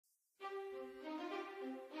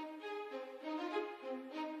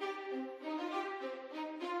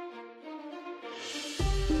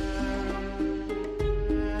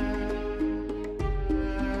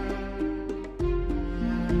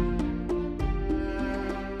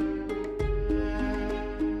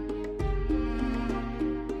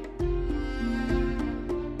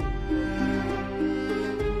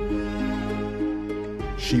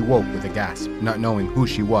She woke with a gasp, not knowing who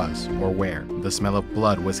she was or where. The smell of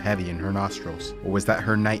blood was heavy in her nostrils, or was that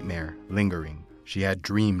her nightmare lingering? She had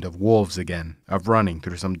dreamed of wolves again, of running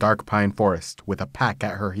through some dark pine forest with a pack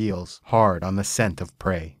at her heels, hard on the scent of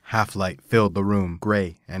prey. Half-light filled the room,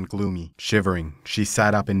 gray and gloomy. Shivering, she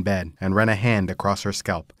sat up in bed and ran a hand across her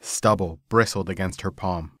scalp. Stubble bristled against her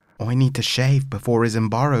palm. I need to shave before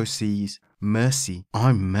Izembaro sees. Mercy,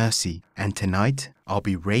 I'm Mercy, and tonight I'll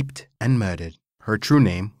be raped and murdered. Her true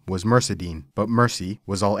name was Mercedine, but Mercy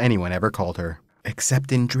was all anyone ever called her.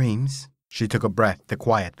 Except in dreams. She took a breath to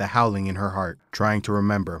quiet the howling in her heart, trying to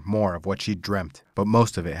remember more of what she'd dreamt, but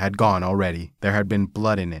most of it had gone already. There had been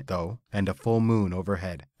blood in it, though, and a full moon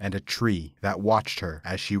overhead, and a tree that watched her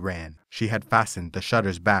as she ran. She had fastened the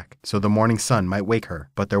shutters back so the morning sun might wake her,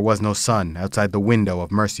 but there was no sun outside the window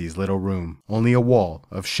of Mercy's little room, only a wall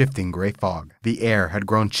of shifting gray fog. The air had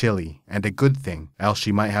grown chilly, and a good thing, else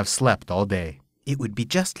she might have slept all day. It would be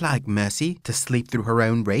just like Mercy to sleep through her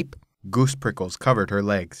own rape. Goose prickles covered her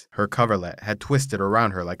legs. Her coverlet had twisted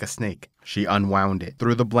around her like a snake. She unwound it,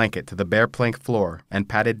 threw the blanket to the bare plank floor, and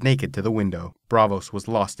padded naked to the window. Braavos was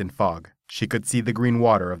lost in fog. She could see the green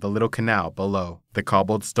water of the little canal below, the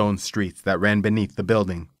cobbled stone streets that ran beneath the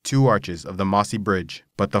building, 2 arches of the mossy bridge,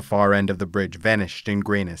 but the far end of the bridge vanished in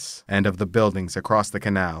grayness, and of the buildings across the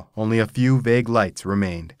canal, only a few vague lights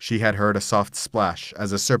remained. She had heard a soft splash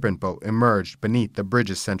as a serpent boat emerged beneath the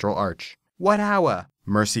bridge's central arch. "What hour?"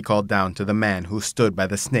 Mercy called down to the man who stood by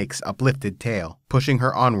the snake's uplifted tail, pushing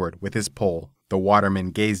her onward with his pole. The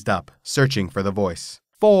waterman gazed up, searching for the voice.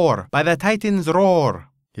 4, by the Titan's roar.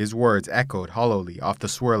 His words echoed hollowly off the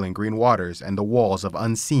swirling green waters and the walls of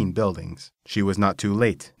unseen buildings. She was not too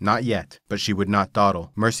late, not yet, but she would not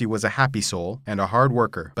dawdle. Mercy was a happy soul and a hard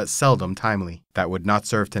worker, but seldom timely. That would not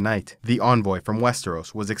serve tonight. The envoy from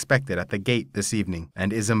Westeros was expected at the gate this evening,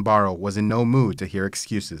 and Izembaro was in no mood to hear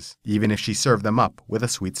excuses, even if she served them up with a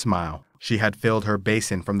sweet smile. She had filled her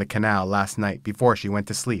basin from the canal last night before she went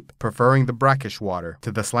to sleep, preferring the brackish water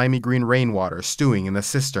to the slimy green rainwater stewing in the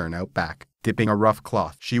cistern out back. Dipping a rough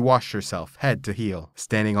cloth, she washed herself head to heel,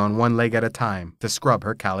 standing on one leg at a time to scrub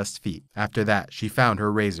her calloused feet. After that, she found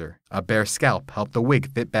her razor. A bare scalp helped the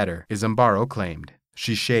wig fit better, Izembaro claimed.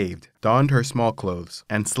 She shaved, donned her small clothes,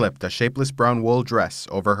 and slipped a shapeless brown wool dress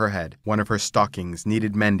over her head. One of her stockings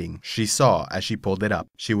needed mending. She saw as she pulled it up.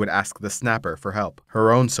 She would ask the snapper for help.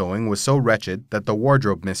 Her own sewing was so wretched that the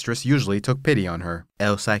wardrobe mistress usually took pity on her.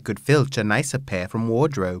 Else I could filch a nicer pair from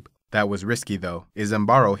wardrobe. That was risky, though.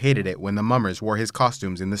 Izembaro hated it when the mummers wore his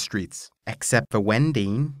costumes in the streets. Except for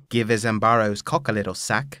Wendine. Give Izembaro's cock a little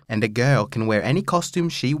sack, and a girl can wear any costume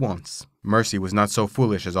she wants. Mercy was not so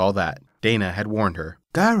foolish as all that. Dana had warned her.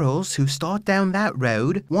 Girls who start down that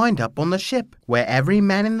road wind up on the ship, where every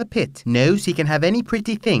man in the pit knows he can have any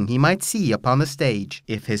pretty thing he might see upon the stage,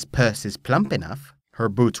 if his purse is plump enough. Her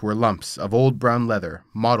boots were lumps of old brown leather,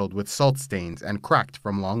 mottled with salt stains and cracked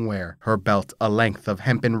from long wear. Her belt a length of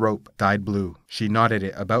hempen rope, dyed blue. She knotted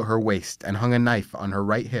it about her waist and hung a knife on her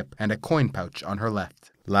right hip and a coin pouch on her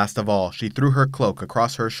left. Last of all, she threw her cloak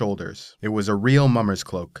across her shoulders. It was a real mummer's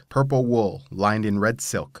cloak, purple wool lined in red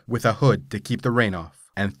silk, with a hood to keep the rain off.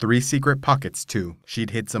 And 3 secret pockets, too. She'd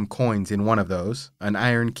hid some coins in one of those, an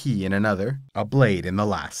iron key in another, a blade in the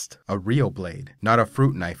last. A real blade, not a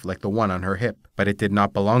fruit knife like the one on her hip. But it did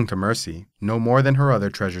not belong to Mercy, no more than her other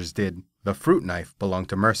treasures did. The fruit knife belonged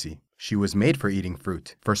to Mercy. She was made for eating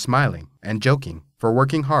fruit, for smiling and joking, for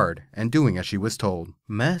working hard and doing as she was told.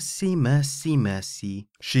 Mercy, mercy, mercy,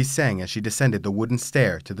 she sang as she descended the wooden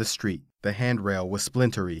stair to the street. The handrail was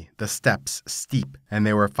splintery, the steps steep, and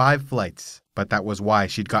there were 5 flights. But that was why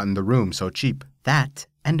she'd gotten the room so cheap. That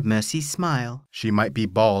and Mercy's smile. She might be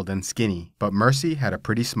bald and skinny, but Mercy had a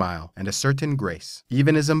pretty smile and a certain grace.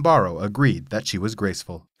 Even Izembaro agreed that she was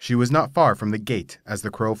graceful. She was not far from the gate as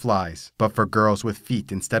the crow flies, but for girls with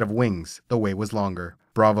feet instead of wings, the way was longer.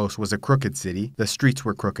 Braavos was a crooked city. The streets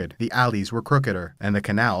were crooked, the alleys were crookeder, and the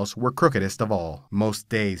canals were crookedest of all. Most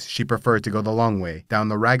days she preferred to go the long way, down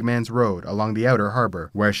the Ragman's Road along the outer harbor,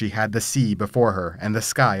 where she had the sea before her and the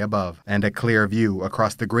sky above, and a clear view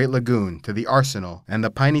across the great lagoon to the arsenal and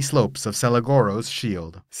the piney slopes of Selagoro's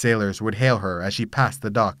shield. Sailors would hail her as she passed the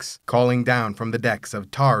docks, calling down from the decks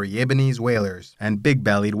of tarry Ibbenese whalers and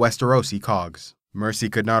big-bellied Westerosi cogs. Mercy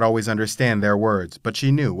could not always understand their words, but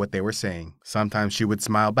she knew what they were saying. Sometimes she would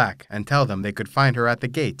smile back and tell them they could find her at the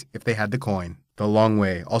gate if they had the coin. The long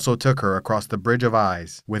way also took her across the Bridge of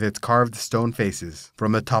Eyes, with its carved stone faces.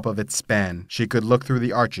 From the top of its span, she could look through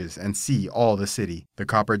the arches and see all the city, the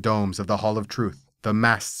copper domes of the Hall of Truth, the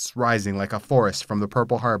masts rising like a forest from the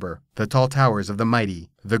purple harbor, the tall towers of the mighty,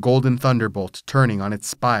 the golden thunderbolt turning on its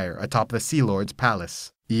spire atop the Sea Lord's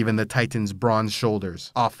palace. even the Titan's bronze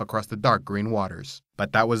shoulders, off across the dark green waters.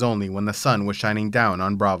 But that was only when the sun was shining down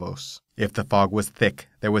on Braavos. If the fog was thick,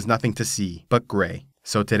 there was nothing to see but gray.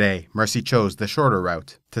 So today, Mercy chose the shorter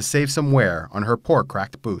route, to save some wear on her poor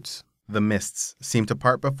cracked boots. The mists seemed to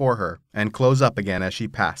part before her and close up again as she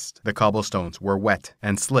passed. The cobblestones were wet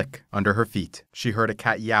and slick under her feet. She heard a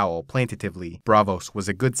cat yowl plaintively. Braavos was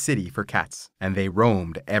a good city for cats, and they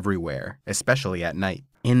roamed everywhere, especially at night.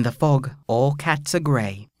 In the fog, all cats are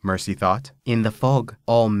grey, Mercy thought. In the fog,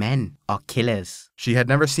 all men are killers. She had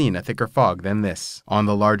never seen a thicker fog than this. On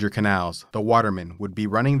the larger canals, the watermen would be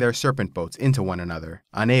running their serpent boats into one another,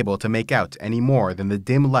 unable to make out any more than the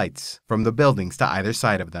dim lights from the buildings to either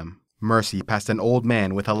side of them. Mercy passed an old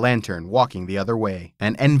man with a lantern walking the other way,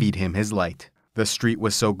 and envied him his light. The street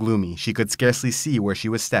was so gloomy she could scarcely see where she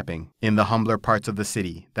was stepping. In the humbler parts of the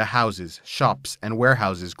city, the houses, shops, and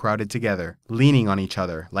warehouses crowded together, leaning on each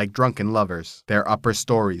other like drunken lovers, their upper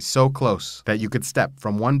stories so close that you could step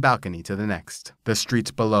from one balcony to the next. The streets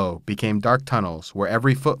below became dark tunnels where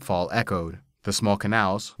every footfall echoed. The small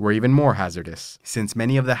canals were even more hazardous, since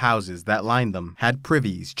many of the houses that lined them had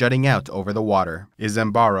privies jutting out over the water.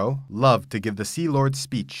 Izembaro loved to give the Sea Lord's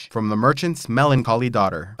speech from the merchant's melancholy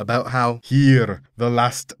daughter about how here the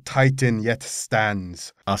last Titan yet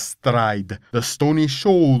stands, astride the stony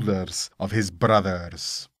shoulders of his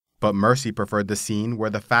brothers. But Mercy preferred the scene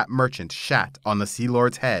where the fat merchant shat on the Sea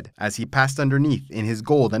Lord's head as he passed underneath in his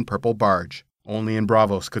gold and purple barge. Only in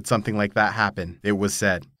Braavos could something like that happen, it was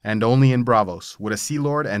said, and only in Braavos would a sea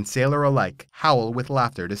lord and sailor alike howl with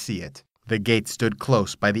laughter to see it. The gate stood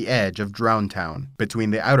close by the edge of Drown Town,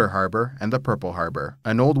 between the outer harbor and the purple harbor.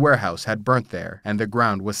 An old warehouse had burnt there, and the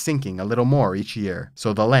ground was sinking a little more each year,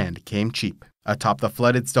 so the land came cheap. Atop the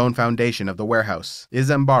flooded stone foundation of the warehouse,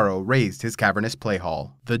 Izembaro raised his cavernous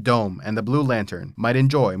playhall. The dome and the blue lantern might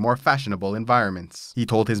enjoy more fashionable environments, he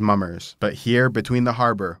told his mummers, but here between the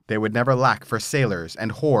harbor, they would never lack for sailors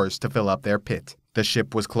and whores to fill up their pit. The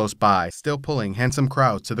ship was close by, still pulling handsome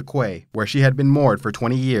crowds to the quay, where she had been moored for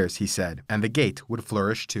 20 years, he said, and the gate would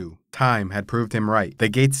flourish too. Time had proved him right. The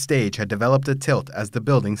gate's stage had developed a tilt as the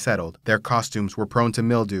building settled. Their costumes were prone to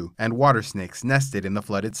mildew, and water snakes nested in the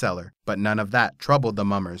flooded cellar. But none of that troubled the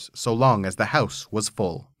mummers so long as the house was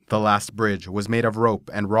full. The last bridge was made of rope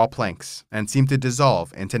and raw planks, and seemed to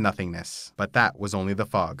dissolve into nothingness. But that was only the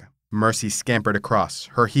fog. Mercy scampered across,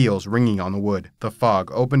 her heels ringing on the wood. The fog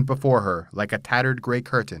opened before her like a tattered gray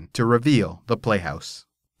curtain to reveal the playhouse.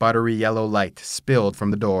 Buttery yellow light spilled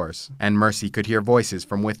from the doors, and Mercy could hear voices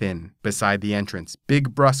from within. Beside the entrance,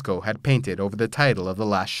 Big Brusco had painted over the title of the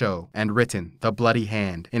last show, and written, "The Bloody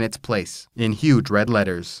Hand," in its place, in huge red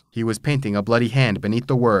letters. He was painting a bloody hand beneath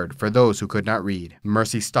the word for those who could not read.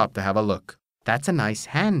 Mercy stopped to have a look. "That's a nice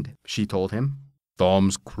hand," she told him.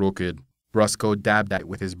 "Thumb's crooked." Brusco dabbed at it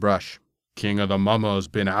with his brush. "King of the Mummer's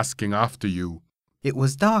been asking after you." "It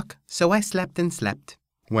was dark, so I slept and slept."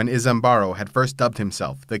 When Izembaro had first dubbed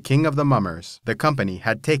himself the King of the Mummers, the company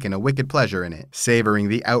had taken a wicked pleasure in it, savoring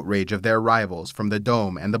the outrage of their rivals from the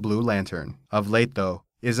Dome and the Blue Lantern. Of late, though,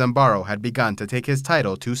 Izembaro had begun to take his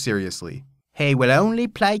title too seriously. "He will only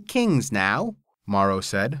play kings now," Morrow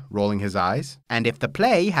said, rolling his eyes. "And if the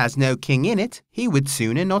play has no king in it, he would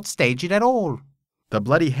sooner not stage it at all." The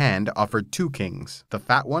Bloody Hand offered two kings, the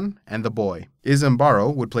fat one and the boy.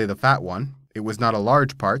 Izembaro would play the fat one. It was not a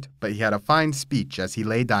large part, but he had a fine speech as he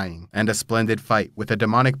lay dying, and a splendid fight with a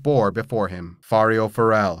demonic boar before him. Fario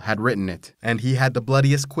Farrell had written it, and he had the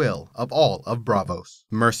bloodiest quill of all of Braavos.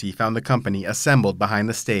 Mercy found the company assembled behind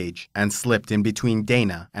the stage, and slipped in between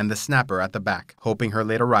Dana and the snapper at the back, hoping her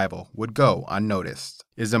late arrival would go unnoticed.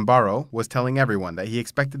 Izembaro was telling everyone that he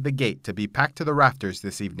expected the gate to be packed to the rafters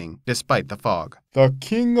this evening, despite the fog. "The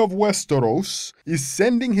King of Westeros is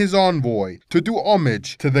sending his envoy to do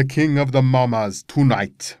homage to the King of the Mummers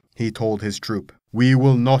tonight," he told his troop. "We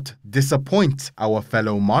will not disappoint our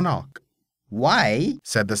fellow monarch." "Why?"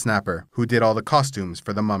 said the snapper, who did all the costumes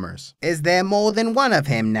for the mummers. "Is there more than one of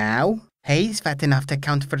him now?" "He's fat enough to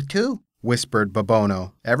count for two," whispered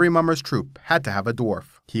Babono. Every mummer's troop had to have a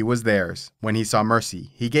dwarf. He was theirs. When he saw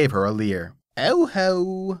Mercy, he gave her a leer. "Oh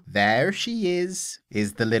ho, there she is.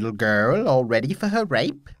 Is the little girl all ready for her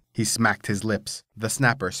rape?" He smacked his lips. The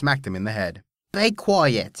snapper smacked him in the head. "Be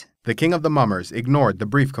quiet." The King of the Mummers ignored the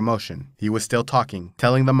brief commotion. He was still talking,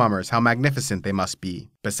 telling the mummers how magnificent they must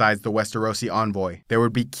be. Besides the Westerosi envoy, there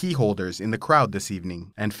would be keyholders in the crowd this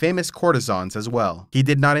evening, and famous courtesans as well. He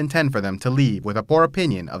did not intend for them to leave with a poor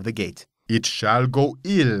opinion of the gate. "It shall go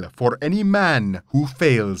ill for any man who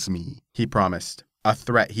fails me," he promised. A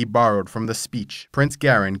threat he borrowed from the speech Prince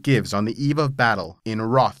Garin gives on the eve of battle in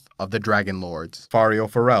Wrath of the Dragon Lords, Fario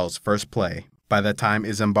Farrell's first play. By the time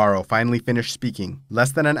Izembaro finally finished speaking,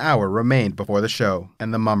 less than an hour remained before the show,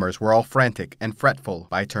 and the mummers were all frantic and fretful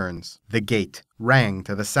by turns. The gate rang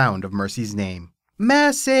to the sound of Mercy's name.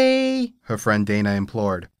 Mercy! Her friend Dana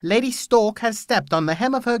implored. Lady Stork has stepped on the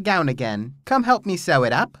hem of her gown again. Come help me sew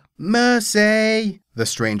it up. Mercy! The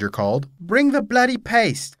stranger called. Bring the bloody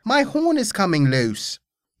paste. My horn is coming loose.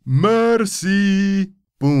 Mercy!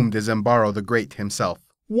 Boomed Izembaro the Great himself.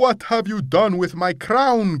 What have you done with my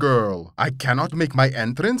crown, girl? I cannot make my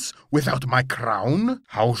entrance without my crown.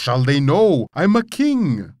 How shall they know I'm a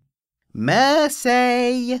king?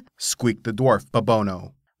 Mercy! Squeaked the dwarf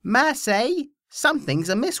Babono. Mercy! Something's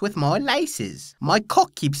amiss with my laces. My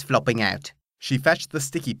cock keeps flopping out. She fetched the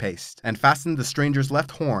sticky paste and fastened the stranger's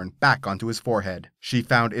left horn back onto his forehead. She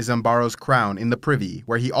found Izembaro's crown in the privy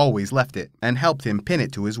where he always left it and helped him pin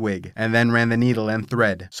it to his wig, and then ran the needle and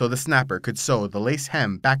thread so the snapper could sew the lace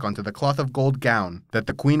hem back onto the cloth of gold gown that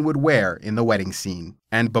the queen would wear in the wedding scene.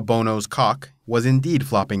 And Babono's cock was indeed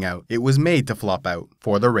flopping out. It was made to flop out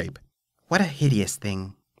for the rape. What a hideous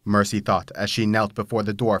thing, Mercy thought as she knelt before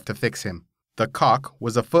the dwarf to fix him. The cock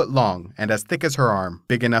was a foot long and as thick as her arm,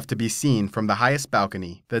 big enough to be seen from the highest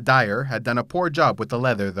balcony. The dyer had done a poor job with the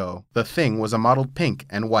leather, though. The thing was a mottled pink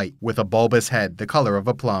and white, with a bulbous head the color of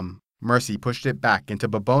a plum. Mercy pushed it back into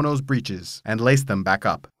Babono's breeches and laced them back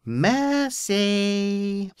up.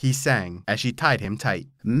 Mercy, he sang as she tied him tight.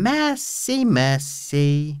 Mercy,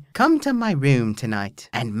 mercy, come to my room tonight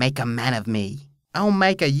and make a man of me. I'll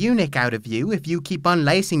make a eunuch out of you if you keep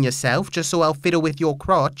unlacing yourself just so I'll fiddle with your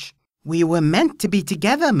crotch. We were meant to be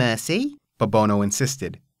together, Mercy, Babono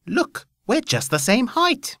insisted. Look, we're just the same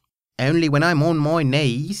height. Only when I'm on my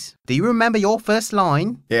knees. Do you remember your first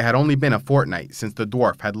line? It had only been a fortnight since the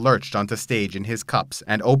dwarf had lurched onto stage in his cups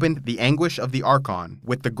and opened The Anguish of the Archon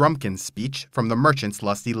with the Grumpkin's speech from the merchant's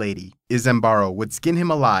lusty lady. Izembaro would skin him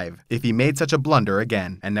alive if he made such a blunder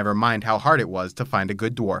again, and never mind how hard it was to find a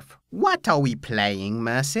good dwarf. What are we playing,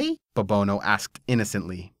 Mercy? Babono asked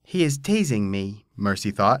innocently. He is teasing me, Mercy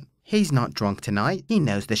thought. He's not drunk tonight. He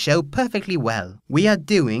knows the show perfectly well. We are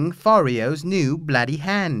doing Fario's new bloody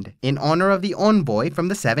hand in honor of the envoy from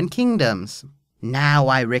the Seven Kingdoms. Now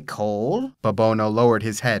I recall. Babono lowered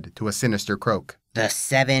his head to a sinister croak. The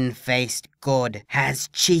seven-faced god has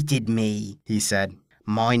cheated me, he said.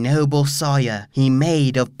 My noble sire he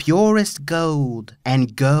made of purest gold,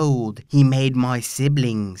 and gold he made my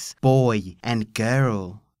siblings, boy and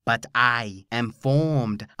girl. But I am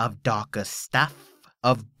formed of darker stuff,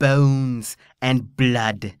 of bones and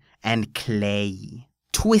blood and clay,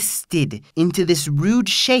 twisted into this rude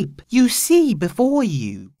shape you see before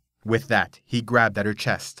you. With that, he grabbed at her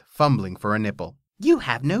chest, fumbling for a nipple. You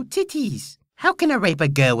have no titties. How can I rape a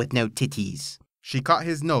girl with no titties? She caught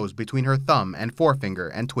his nose between her thumb and forefinger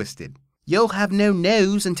and twisted. You'll have no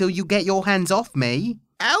nose until you get your hands off me.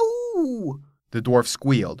 Ow! The dwarf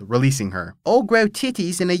squealed, releasing her. I'll grow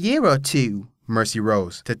titties in a year or two. Mercy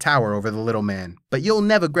rose to tower over the little man. But you'll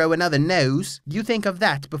never grow another nose. You think of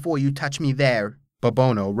that before you touch me there.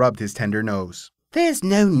 Babono rubbed his tender nose. There's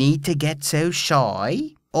no need to get so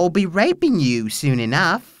shy. I'll be raping you soon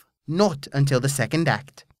enough. Not until the second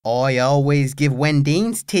act. I always give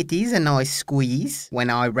Wendine's titties a nice squeeze when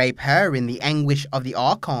I rape her in the Anguish of the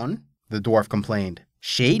Archon. The dwarf complained.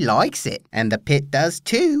 She likes it, and the pit does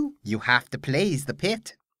too. You have to please the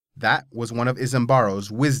pit. That was one of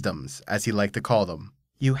Izembaro's wisdoms, as he liked to call them.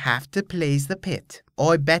 You have to please the pit.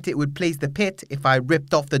 I bet it would please the pit if I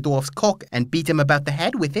ripped off the dwarf's cock and beat him about the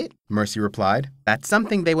head with it, Mercy replied. That's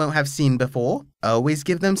something they won't have seen before. Always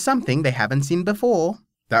give them something they haven't seen before.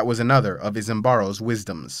 That was another of Izembaro's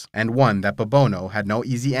wisdoms, and one that Babono had no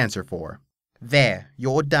easy answer for. There,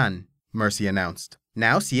 you're done, Mercy announced.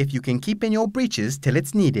 Now see if you can keep in your breeches till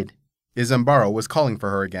it's needed. Izembaro was calling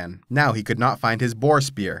for her again. Now he could not find his boar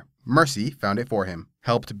spear. Mercy found it for him,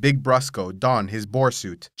 helped Big Brusco don his boar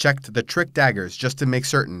suit, checked the trick daggers just to make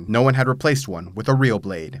certain no one had replaced one with a real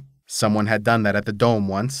blade. Someone had done that at the Dome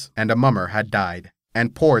once, and a mummer had died,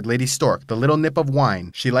 and poured Lady Stork the little nip of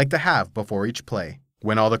wine she liked to have before each play.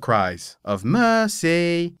 When all the cries of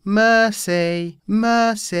 "Mercy, mercy,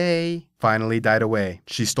 mercy" finally died away,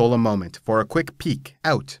 she stole a moment for a quick peek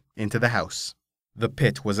out into the house. The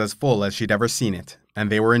pit was as full as she'd ever seen it,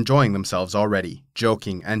 and they were enjoying themselves already,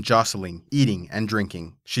 joking and jostling, eating and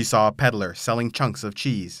drinking. She saw a peddler selling chunks of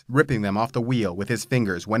cheese, ripping them off the wheel with his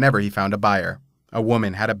fingers whenever he found a buyer. A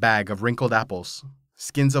woman had a bag of wrinkled apples.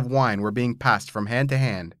 Skins of wine were being passed from hand to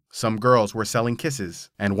hand. Some girls were selling kisses,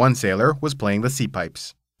 and one sailor was playing the sea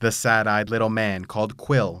pipes. The sad-eyed little man called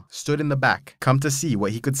Quill stood in the back, come to see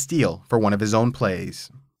what he could steal for one of his own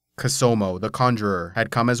plays. Kosomo, the conjurer,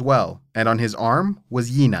 had come as well, and on his arm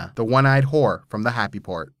was Yina, the one-eyed whore from the Happy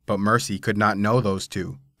Port. But Mercy could not know those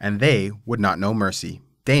two, and they would not know Mercy.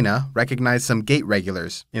 Dana recognized some gate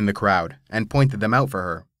regulars in the crowd and pointed them out for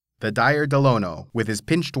her. The dyer Delono, with his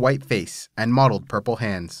pinched white face and mottled purple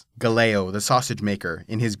hands. Galeo, the sausage maker,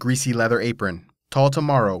 in his greasy leather apron. Tall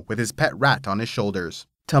Tomorrow, with his pet rat on his shoulders.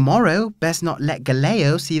 Tomorrow, best not let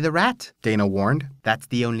Galeo see the rat, Dana warned. That's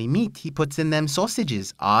the only meat he puts in them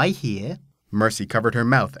sausages, I hear. Mercy covered her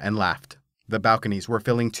mouth and laughed. The balconies were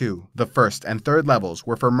filling too. The first and third levels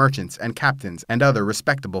were for merchants and captains and other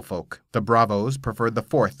respectable folk. The bravos preferred the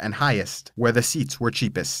fourth and highest, where the seats were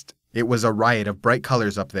cheapest. It was a riot of bright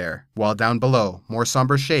colors up there, while down below, more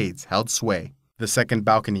somber shades held sway. The second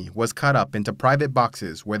balcony was cut up into private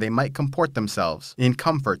boxes where they might comport themselves in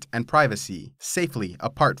comfort and privacy, safely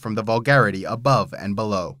apart from the vulgarity above and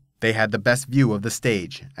below. They had the best view of the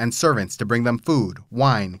stage, and servants to bring them food,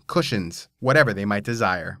 wine, cushions, whatever they might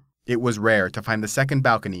desire. It was rare to find the second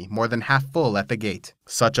balcony more than half full at the gate.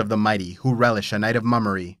 Such of the mighty who relish a night of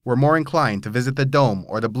mummery were more inclined to visit the Dome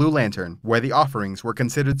or the Blue Lantern, where the offerings were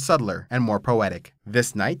considered subtler and more poetic.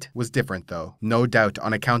 This night was different, though, no doubt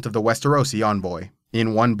on account of the Westerosi envoy.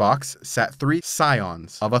 In one box sat 3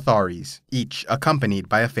 scions of Athares, each accompanied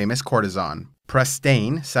by a famous courtesan.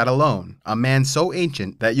 Prestane sat alone, a man so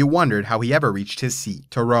ancient that you wondered how he ever reached his seat.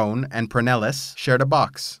 Tyrone and Pernellis shared a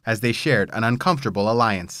box, as they shared an uncomfortable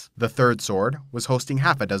alliance. The third sword was hosting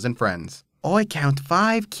half a dozen friends. I count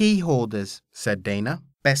 5 key holders, said Dana.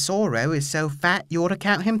 Besoro is so fat you ought to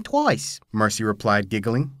count him twice, Mercy replied,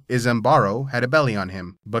 giggling. Izembaro had a belly on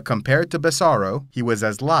him, but compared to Besaro, he was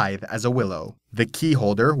as lithe as a willow. The key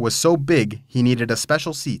holder was so big he needed a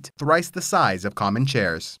special seat, thrice the size of common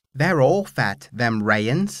chairs. They're all fat, them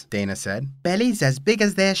Rayans, Dana said. Bellies as big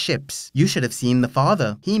as their ships. You should have seen the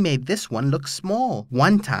father. He made this one look small.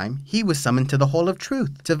 One time, he was summoned to the Hall of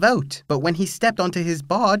Truth to vote, but when he stepped onto his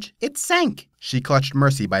barge, it sank. She clutched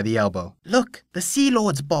Mercy by the elbow. Look, the Sea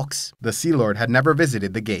Lord's box. The Sea Lord had never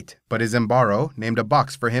visited the gate, but Izembaro named a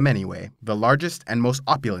box for him anyway, the largest and most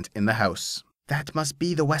opulent in the house. That must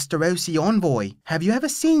be the Westerosi envoy. Have you ever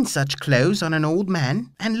seen such clothes on an old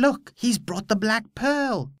man? And look, he's brought the Black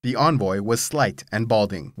Pearl. The envoy was slight and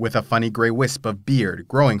balding, with a funny gray wisp of beard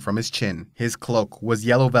growing from his chin. His cloak was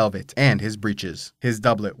yellow velvet, and his breeches. His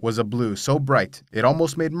doublet was a blue so bright it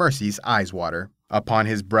almost made Mercy's eyes water. Upon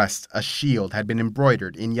his breast a shield had been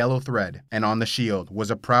embroidered in yellow thread, and on the shield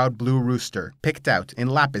was a proud blue rooster, picked out in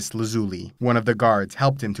lapis lazuli. One of the guards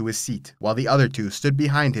helped him to his seat, while the other 2 stood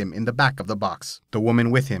behind him in the back of the box. The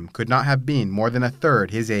woman with him could not have been more than a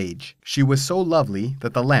third his age. She was so lovely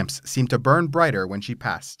that the lamps seemed to burn brighter when she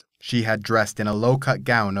passed. She had dressed in a low-cut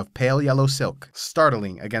gown of pale yellow silk,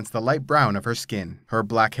 startling against the light brown of her skin. Her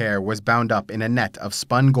black hair was bound up in a net of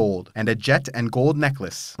spun gold, and a jet and gold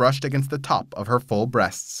necklace brushed against the top of her full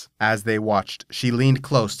breasts. As they watched, she leaned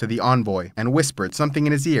close to the envoy and whispered something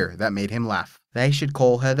in his ear that made him laugh. They should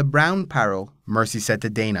call her the Brown Pearl, Mercy said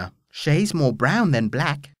to Dana. She's more brown than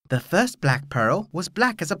black. The first Black Pearl was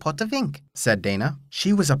black as a pot of ink, said Dana.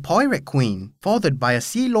 She was a pirate queen, fathered by a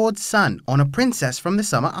sea lord's son on a princess from the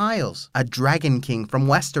Summer Isles. A dragon king from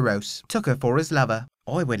Westeros took her for his lover.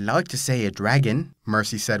 I would like to say a dragon,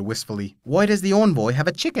 Mercy said wistfully. Why does the envoy have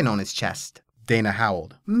a chicken on his chest? Dana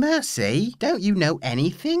howled. Mercy, don't you know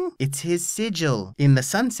anything? It's his sigil. In the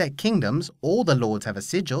Sunset Kingdoms, all the lords have a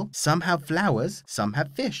sigil. Some have flowers, some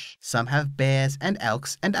have fish, some have bears and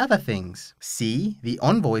elks and other things. See, the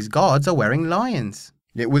envoy's guards are wearing lions.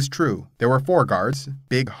 It was true. There were 4 guards,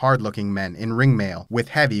 big, hard-looking men in ringmail, with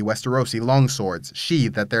heavy Westerosi longswords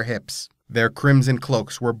sheathed at their hips. Their crimson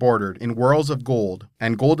cloaks were bordered in whorls of gold,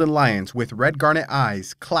 and golden lions with red garnet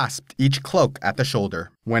eyes clasped each cloak at the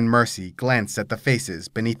shoulder. When Mercy glanced at the faces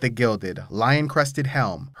beneath the gilded, lion-crested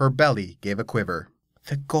helm, her belly gave a quiver.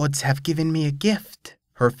 The gods have given me a gift.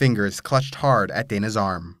 Her fingers clutched hard at Dana's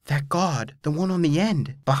arm. That god, the one on the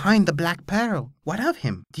end, behind the Black Pearl. What of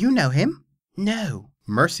him? Do you know him? No.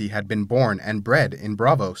 Mercy had been born and bred in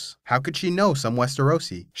Braavos. How could she know some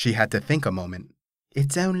Westerosi? She had to think a moment.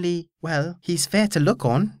 It's only, well, he's fair to look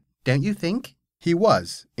on, don't you think? He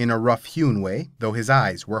was, in a rough-hewn way, though his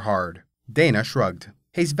eyes were hard. Dana shrugged.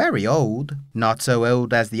 He's very old. Not so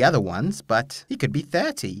old as the other ones, but he could be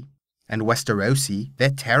 30. And Westerosi,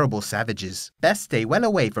 they're terrible savages. Best stay well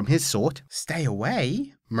away from his sort. Stay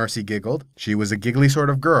away? Mercy giggled. She was a giggly sort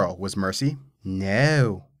of girl, was Mercy.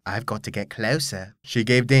 No, I've got to get closer. She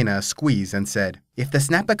gave Dana a squeeze and said, If the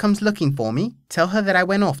snapper comes looking for me, tell her that I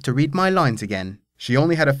went off to read my lines again. She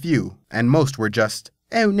only had a few, and most were just,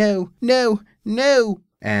 Oh no, no, no,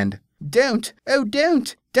 and don't, oh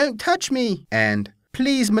don't touch me, and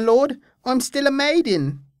please, my lord, I'm still a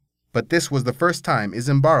maiden. But this was the first time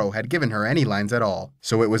Izembaro had given her any lines at all,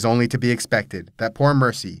 so it was only to be expected that poor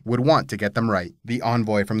Mercy would want to get them right. The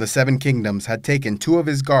envoy from the Seven Kingdoms had taken 2 of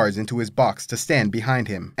his guards into his box to stand behind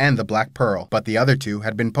him and the Black Pearl, but the other 2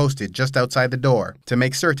 had been posted just outside the door to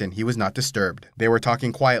make certain he was not disturbed. They were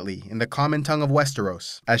talking quietly in the common tongue of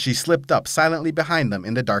Westeros as she slipped up silently behind them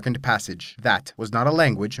in the darkened passage. That was not a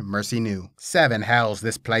language Mercy knew. "Seven hells,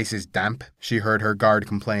 this place is damp," she heard her guard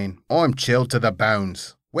complain. "I'm chilled to the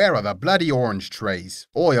bones. Where are the bloody orange trees?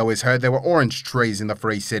 I always heard there were orange trees in the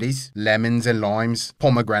Free Cities. Lemons and limes,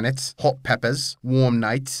 pomegranates, hot peppers, warm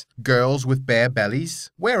nights, girls with bare bellies.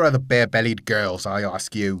 Where are the bare-bellied girls, I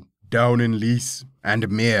ask you?" "Down in Lys, and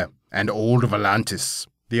Mere, and Old Volantis,"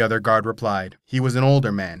 the other guard replied. He was an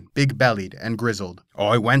older man, big-bellied and grizzled.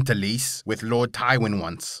 "I went to Lys with Lord Tywin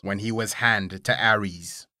once, when he was hand to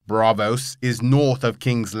Ares. Bravos is north of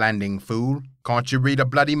King's Landing, fool. Can't you read a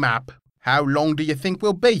bloody map? How long do you think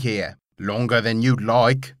we'll be here?" "Longer than you'd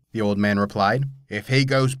like," the old man replied. "If he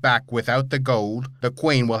goes back without the gold, the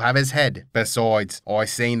Queen will have his head. Besides, I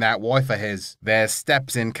seen that wife of his. There's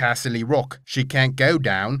steps in Castle Rock she can't go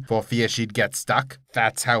down for fear she'd get stuck.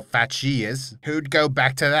 That's how fat she is. Who'd go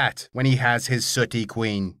back to that when he has his sooty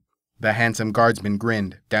queen?" The handsome guardsman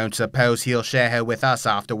grinned. "Don't suppose he'll share her with us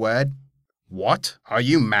afterward?" "What? Are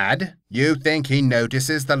you mad? You think he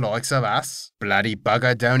notices the likes of us? Bloody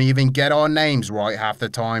bugger don't even get our names right half the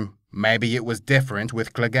time. Maybe it was different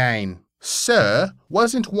with Clegane." "Sir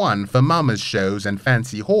wasn't one for mama's shows and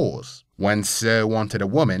fancy whores. When Sir wanted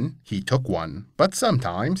a woman, he took one. But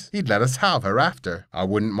sometimes he'd let us have her after. I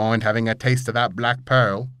wouldn't mind having a taste of that Black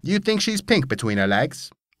Pearl. You think she's pink between her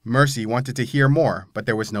legs?" Mercy wanted to hear more, but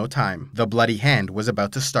there was no time. The Bloody Hand was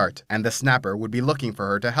about to start, and the Snapper would be looking for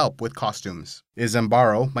her to help with costumes.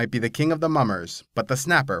 Izembaro might be the king of the mummers, but the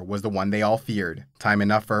Snapper was the one they all feared. Time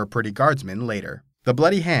enough for her pretty guardsmen later. The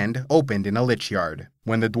Bloody Hand opened in a lich yard.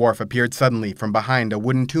 When the dwarf appeared suddenly from behind a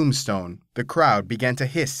wooden tombstone, the crowd began to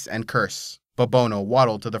hiss and curse. Bobono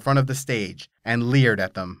waddled to the front of the stage and leered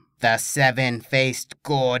at them. "The seven-faced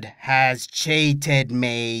god has cheated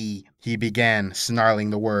me," he began,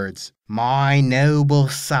 snarling the words. "My noble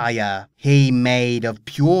sire, he made of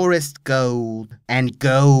purest gold, and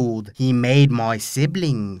gold he made my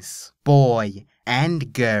siblings, boy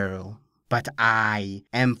and girl. But I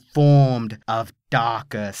am formed of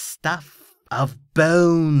darker stuff, of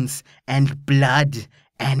bones and blood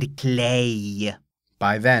and clay."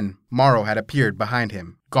 By then, Morrow had appeared behind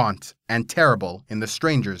him, gaunt and terrible in the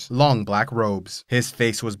stranger's long black robes. His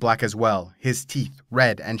face was black as well, his teeth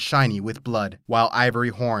red and shiny with blood, while ivory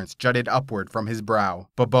horns jutted upward from his brow.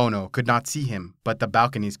 Bobono could not see him, but the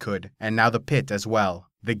balconies could, and now the pit as well.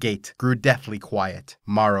 The gate grew deathly quiet.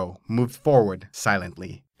 Morrow moved forward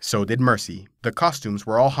silently. So did Mercy. The costumes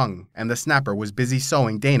were all hung, and the Snapper was busy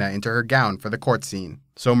sewing Dana into her gown for the court scene.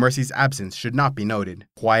 So Mercy's absence should not be noted.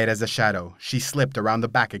 Quiet as a shadow, she slipped around the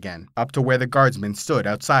back again, up to where the guardsman stood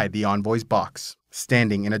outside the envoy's box.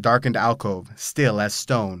 Standing in a darkened alcove, still as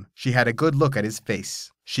stone, she had a good look at his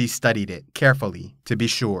face. She studied it carefully, to be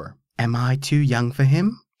sure. "Am I too young for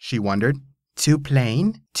him?" she wondered. "Too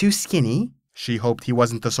plain? Too skinny?" She hoped he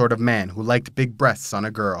wasn't the sort of man who liked big breasts on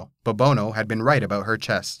a girl. Bobono had been right about her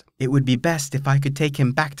chest. "It would be best if I could take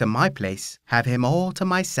him back to my place, have him all to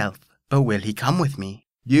myself. But will he come with me?"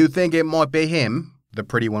 "You think it might be him?" the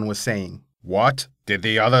pretty one was saying. "What? Did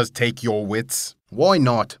the others take your wits?" "Why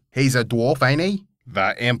not? He's a dwarf, ain't he?"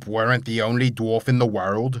 "The imp weren't the only dwarf in the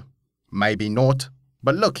world." "Maybe not.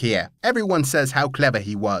 But look here, everyone says how clever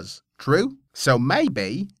he was. True? So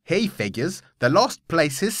maybe he figures the last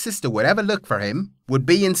place his sister would ever look for him would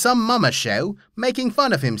be in some mama show making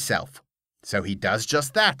fun of himself. So he does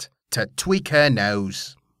just that, to tweak her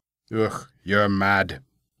nose." "Ugh, you're mad."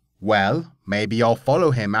 "Well, maybe I'll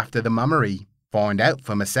follow him after the mummery. Find out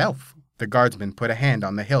for myself." The guardsman put a hand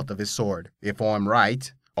on the hilt of his sword. "If I'm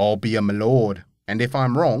right, I'll be a milord. And if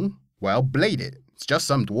I'm wrong, well, blade it. It's just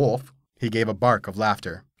some dwarf." He gave a bark of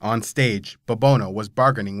laughter. On stage, Bobono was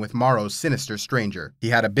bargaining with Morrow's sinister stranger. He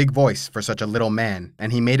had a big voice for such a little man,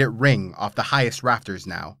 and he made it ring off the highest rafters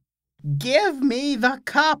now. "Give me the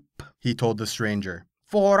cup," he told the stranger,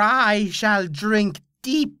 "for I shall drink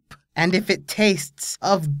deep, and if it tastes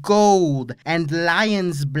of gold and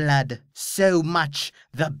lion's blood, so much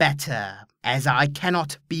the better. As I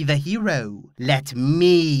cannot be the hero, let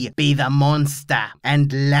me be the monster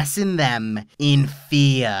and lessen them in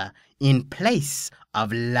fear in place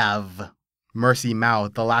of love." Mercy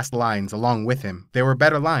mouthed the last lines along with him. They were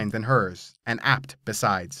better lines than hers, and apt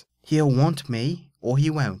besides. "He'll want me, or he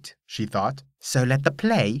won't," she thought. "So let the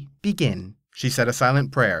play begin." She said a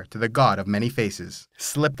silent prayer to the god of many faces,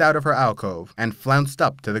 slipped out of her alcove, and flounced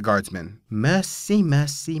up to the guardsman. Mercy,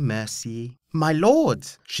 mercy, mercy. My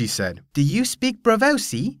lords, She said. do you speak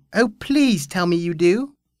Bravosi? Oh, please tell me you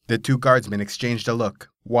do. The two guardsmen exchanged a look.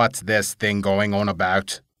 What's this thing going on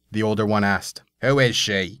about? The older one asked. Who is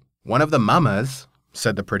she? One of the mamas,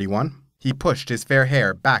 said the pretty one. He pushed his fair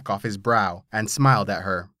hair back off his brow and smiled at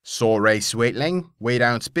her. Sorry, sweetling. We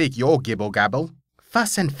don't speak your gibble-gabble.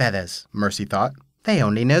 Fuss and feathers, Mercy thought. they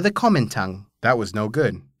only know the common tongue. That was no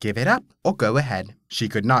good. Give it up or go ahead. She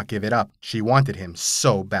could not give it up. She wanted him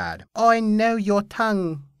so bad. I know your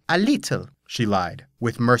tongue. A little. She lied,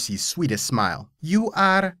 with Mercy's sweetest smile. You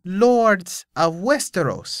are lords of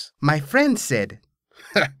Westeros, my friend said.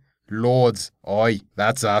 Lords, aye,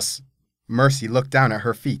 that's us. Mercy looked down at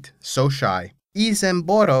her feet, so shy.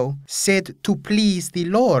 Izembaro said to please the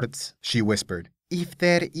lords. She whispered. If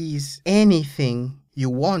there is anything you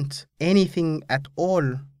want, anything at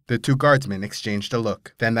all. The two guardsmen exchanged a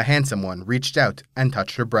look. Then the handsome one reached out and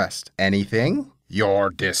touched her breast. Anything? You're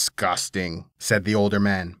disgusting, said the older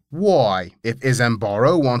man. Why? If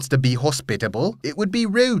Izembaro wants to be hospitable, it would be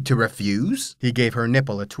rude to refuse. He gave her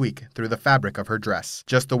nipple a tweak through the fabric of her dress,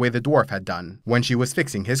 just the way the dwarf had done when she was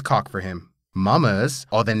fixing his cock for him. Mamas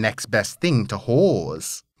are the next best thing to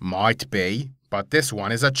whores. Might be, but this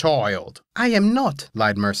one is a child. I am not,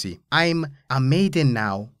 lied Mercy. I'm a maiden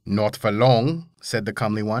now. Not for long, said the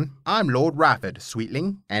comely one. I'm Lord Rafford,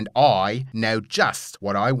 sweetling, and I know just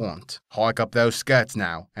what I want. Hike up those skirts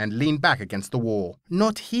now, and lean back against the wall.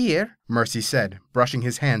 Not here, Mercy said, brushing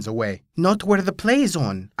his hands away. Not where the play's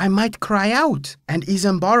on. I might cry out, and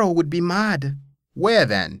Izembaro would be mad. Where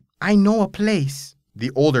then? I know a place.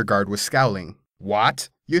 The older guard was scowling. What?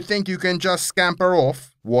 You think you can just scamper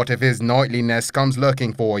off? What if his knightliness comes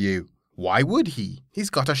looking for you? Why would he? He's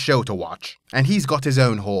got a show to watch, and he's got his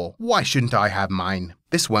own hall. Why shouldn't I have mine?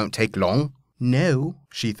 This won't take long. No,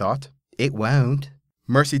 she thought. It won't.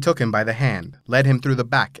 Mercy took him by the hand, led him through the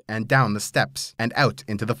back and down the steps, and out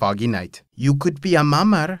into the foggy night. You could be a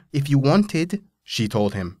mummer if you wanted, she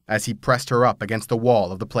told him, as he pressed her up against the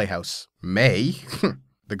wall of the playhouse. Me?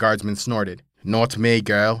 The guardsman snorted. Not me,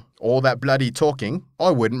 girl. All that bloody talking,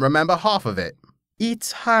 I wouldn't remember half of it.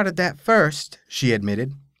 It's hard at first, she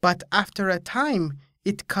admitted, but after a time,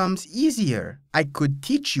 it comes easier. I could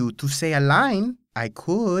teach you to say a line. I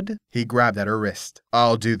could. He grabbed at her wrist.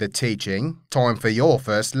 I'll do the teaching. Time for your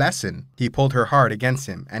first lesson. He pulled her hard against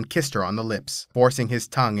him and kissed her on the lips, forcing his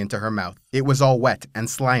tongue into her mouth. It was all wet and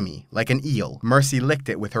slimy, like an eel. Mercy licked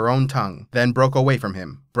it with her own tongue, then broke away from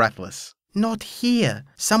him, breathless. Not here.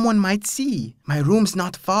 Someone might see. My room's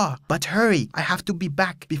not far. But hurry, I have to be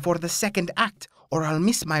back before the second act, or I'll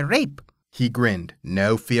miss my rape. He grinned.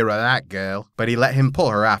 No fear of that, girl. But he let him pull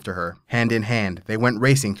her after her. Hand in hand, they went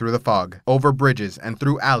racing through the fog, over bridges and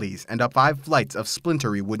through alleys and up 5 flights of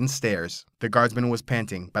splintery wooden stairs. The guardsman was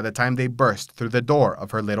panting by the time they burst through the door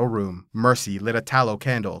of her little room. Mercy lit a tallow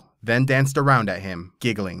candle, then danced around at him,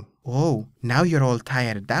 giggling. Oh, now you're all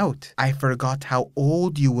tired out. I forgot how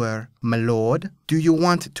old you were, my lord. Do you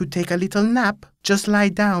want to take a little nap? Just lie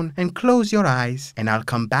down and close your eyes, and I'll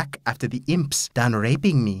come back after the imp's done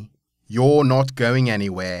raping me. You're not going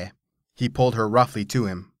anywhere. He pulled her roughly to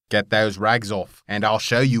him. Get those rags off, and I'll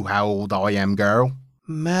show you how old I am, girl.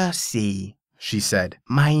 Mercy, she said.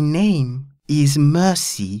 My name is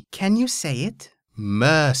Mercy. Can you say it?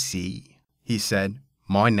 Mercy, he said.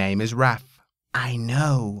 My name is Raff. I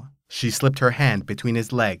know. She slipped her hand between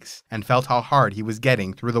his legs and felt how hard he was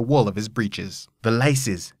getting through the wool of his breeches. The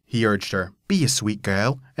laces, he urged her. Be a sweet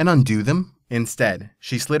girl and undo them. Instead,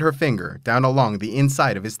 she slid her finger down along the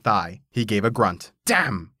inside of his thigh. He gave a grunt.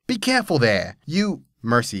 Damn! Be careful there! You...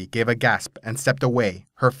 Mercy gave a gasp and stepped away,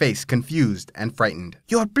 her face confused and frightened.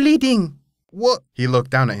 You're bleeding! What? He looked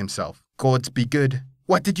down at himself. Gods be good.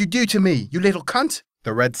 What did you do to me, you little cunt?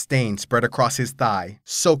 The red stain spread across his thigh,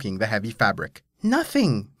 soaking the heavy fabric.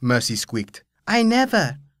 Nothing, Mercy squeaked. I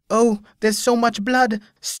never. Oh, there's so much blood.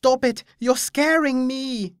 Stop it. You're scaring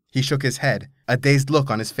me. He shook his head, a dazed look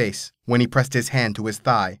on his face. When he pressed his hand to his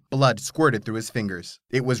thigh, blood squirted through his fingers.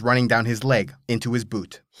 It was running down his leg, into his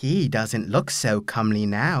boot. He doesn't look so comely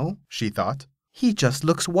now, she thought. He just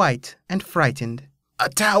looks white and frightened. A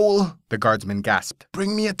towel, the guardsman gasped.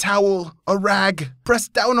 Bring me a towel, a rag, press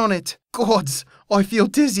down on it. Gods, I feel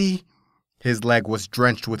dizzy. His leg was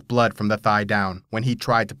drenched with blood from the thigh down. When he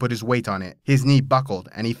tried to put his weight on it, his knee buckled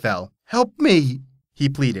and he fell. Help me, he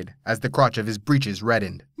pleaded as the crotch of his breeches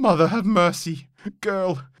reddened. Mother have mercy.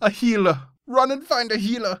 Girl, a healer. Run and find a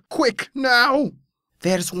healer. Quick, now.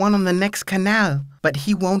 There's one on the next canal, but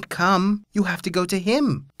he won't come. You have to go to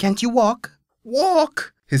him. Can't you walk?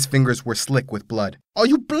 Walk? His fingers were slick with blood. Are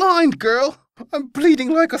you blind, girl? I'm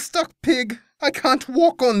bleeding like a stuck pig. I can't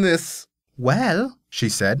walk on this. Well, She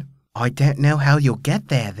said. I don't know how you'll get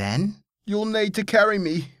there then. You'll need to carry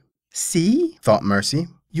me. See? Thought Mercy.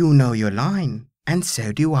 You know your line. And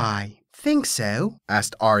so do I. Think so?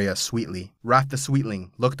 Asked Arya sweetly. Wrath the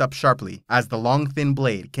Sweetling looked up sharply as the long thin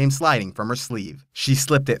blade came sliding from her sleeve. She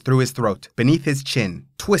slipped it through his throat, beneath his chin,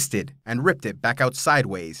 twisted, and ripped it back out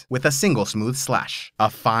sideways with a single smooth slash.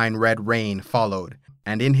 A fine red rain followed,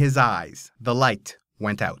 and in his eyes, the light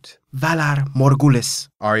went out. Valar Morghulis.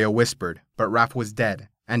 Arya whispered, but Wrath was dead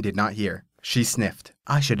and did not hear. She sniffed.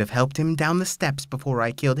 I should have helped him down the steps before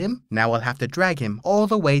I killed him. Now I'll have to drag him all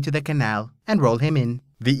the way to the canal and roll him in.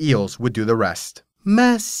 The eels would do the rest.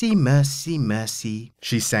 Mercy, mercy, mercy.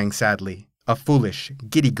 She sang sadly. A foolish,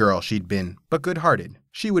 giddy girl she'd been, but good-hearted.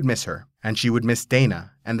 She would miss her, and she would miss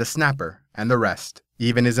Dana, and the Snapper, and the rest,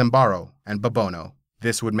 even Izembaro and Babono.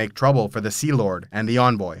 This would make trouble for the Sea Lord and the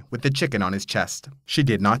envoy with the chicken on his chest. She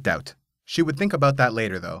did not doubt. She would think about that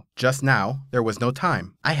later, though. Just now, there was no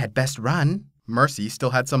time. I had best run. Mercy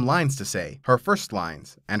still had some lines to say, her first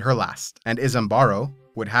lines and her last, and Izembaro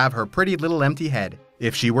would have her pretty little empty head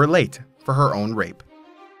if she were late for her own rape.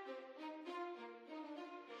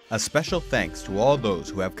 A special thanks to all those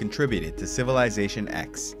who have contributed to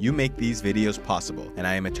CivilizationEx. You make these videos possible, and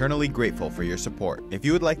I am eternally grateful for your support. If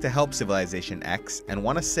you would like to help CivilizationEx and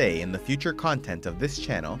want a say in the future content of this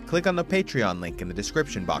channel, click on the Patreon link in the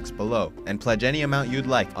description box below and pledge any amount you'd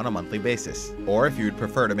like on a monthly basis. Or if you would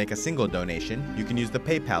prefer to make a single donation, you can use the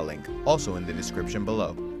PayPal link, also in the description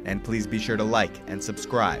below. And please be sure to like and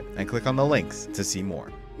subscribe and click on the links to see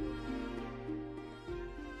more.